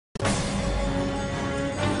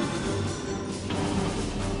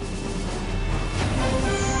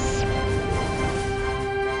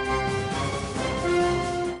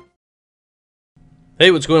Hey,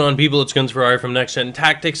 what's going on, people? It's Guns for Hire from Next Gen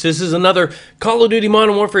Tactics. This is another Call of Duty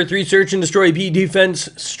Modern Warfare 3 Search and Destroy B defense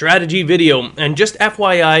strategy video. And just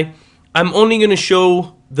FYI, I'm only going to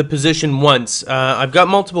show the position once. I've got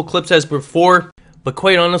multiple clips as before, but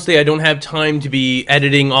quite honestly, I don't have time to be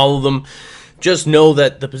editing all of them. Just know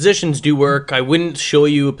that the positions do work. I wouldn't show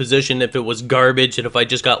you a position if it was garbage and if I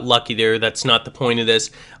just got lucky there. That's not the point of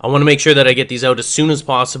this. I want to make sure that I get these out as soon as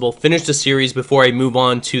possible, finish the series before I move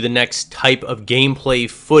on to the next type of gameplay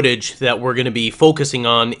footage that we're going to be focusing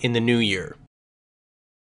on in the new year.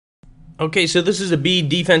 Okay, so this is a B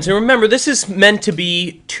defense, and remember, this is meant to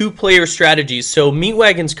be two-player strategies. So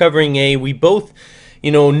Meatwagon's covering A. We both,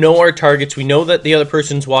 know our targets. We know that the other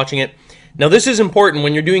person's watching it. Now this is important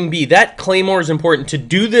when you're doing B. That claymore is important to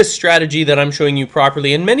do this strategy that I'm showing you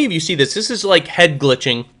properly. And many of you see this. This is like head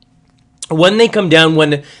glitching. When they come down,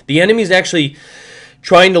 when the enemy is actually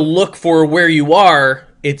trying to look for where you are,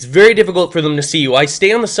 it's very difficult for them to see you. I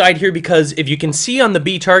stay on the side here because if you can see on the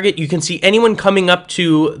B target, you can see anyone coming up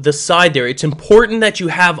to the side there. It's important that you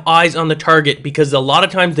have eyes on the target because a lot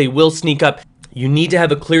of times they will sneak up. You need to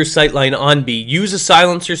have a clear sight line on B. Use a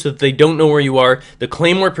silencer so that they don't know where you are. The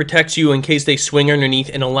claymore protects you in case they swing underneath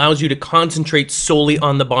and allows you to concentrate solely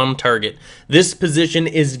on the bottom target. This position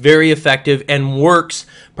is very effective and works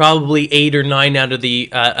probably 8 or 9 out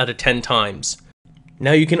of 10 times.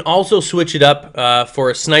 Now you can also switch it up for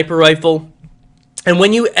a sniper rifle. And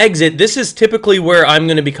when you exit, this is typically where I'm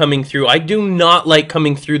going to be coming through. I do not like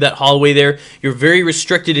coming through that hallway there. You're very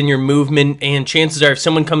restricted in your movement, and chances are if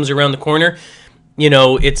someone comes around the corner,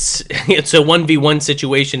 it's a 1v1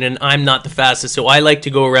 situation, and I'm not the fastest, so I like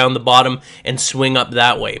to go around the bottom and swing up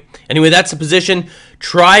that way. Anyway, that's the position.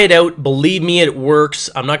 Try it out. Believe me, it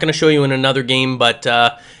works. I'm not going to show you in another game, but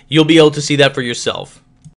you'll be able to see that for yourself.